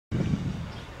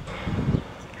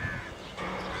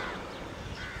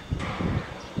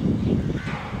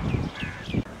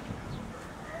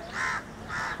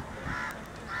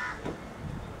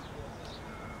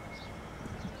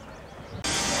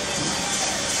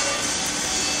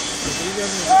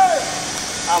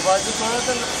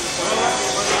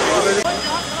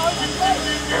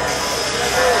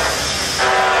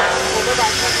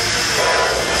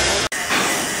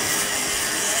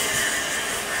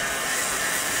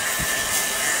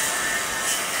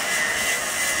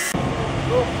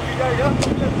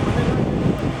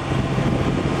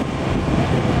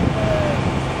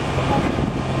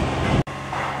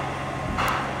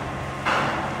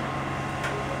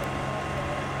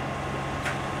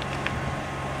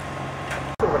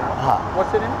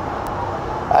What's your name?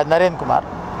 Naren Kumar.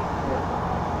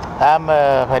 I am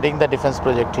heading the defense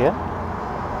project here.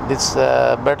 This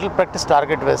battle practice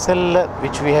target vessel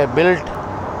which we have built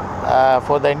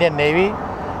for the Indian Navy,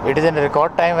 it is in a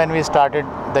record time when we started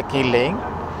the keel laying,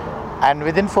 and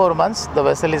within 4 months the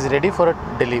vessel is ready for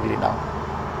delivery now.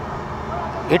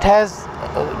 It has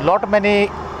many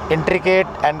intricate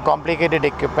and complicated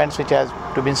equipments which has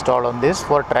to be installed on this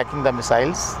for tracking the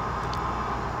missiles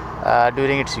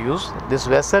during its use. This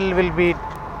vessel will be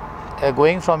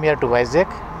going from here to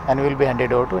Vizag and will be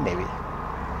handed over to Navy.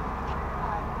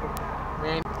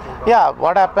 Yeah,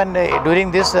 what happened during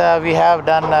this, we have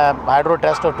done hydro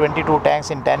test of 22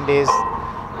 tanks in 10 days.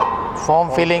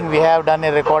 Foam filling we have done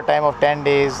a record time of 10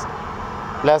 days.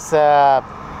 Plus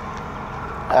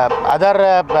other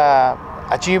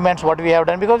achievements what we have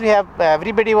done, because we have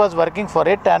everybody was working for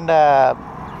it, and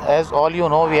as all you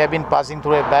know, we have been passing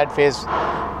through a bad phase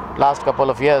last couple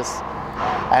of years.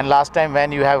 And last time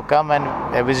when you have come and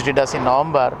visited us in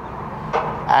November,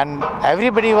 and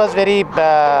everybody was very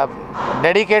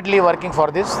dedicatedly working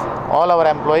for this, all our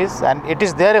employees, and it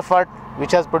is their effort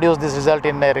which has produced this result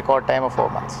in a record time of 4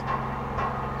 months.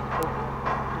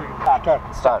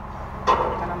 Start.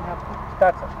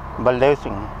 Baldev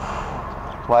Singh,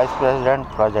 vice president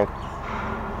project.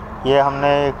 ये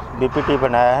हमने एक BPT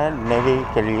बनाया है navy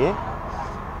के लिए।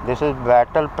 This is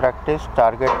battle practice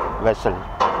target vessel.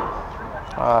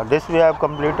 This we have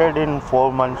completed in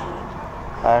 4 months,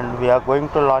 and we are going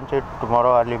to launch it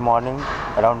tomorrow early morning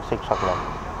around 6 o'clock.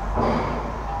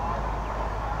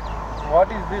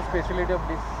 What is the specialty of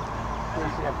this?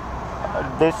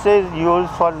 This is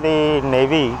used for the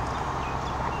Navy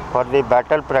for the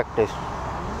battle practice,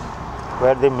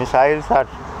 where the missiles are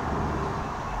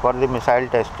for the missile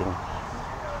testing.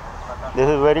 This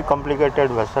is very complicated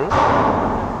vessel,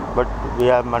 but we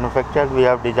have manufactured, we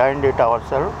have designed it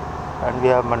ourselves, and we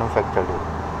have manufactured it.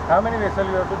 How many vessels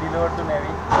you have to deliver to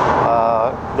Navy?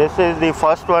 This is the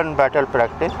first one, battle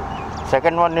practice.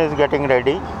 Second one is getting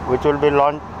ready, which will be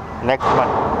launched next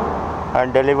month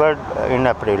and delivered in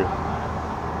April.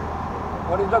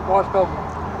 What is the cost of?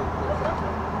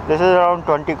 This is around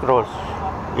 20 crores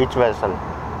each vessel.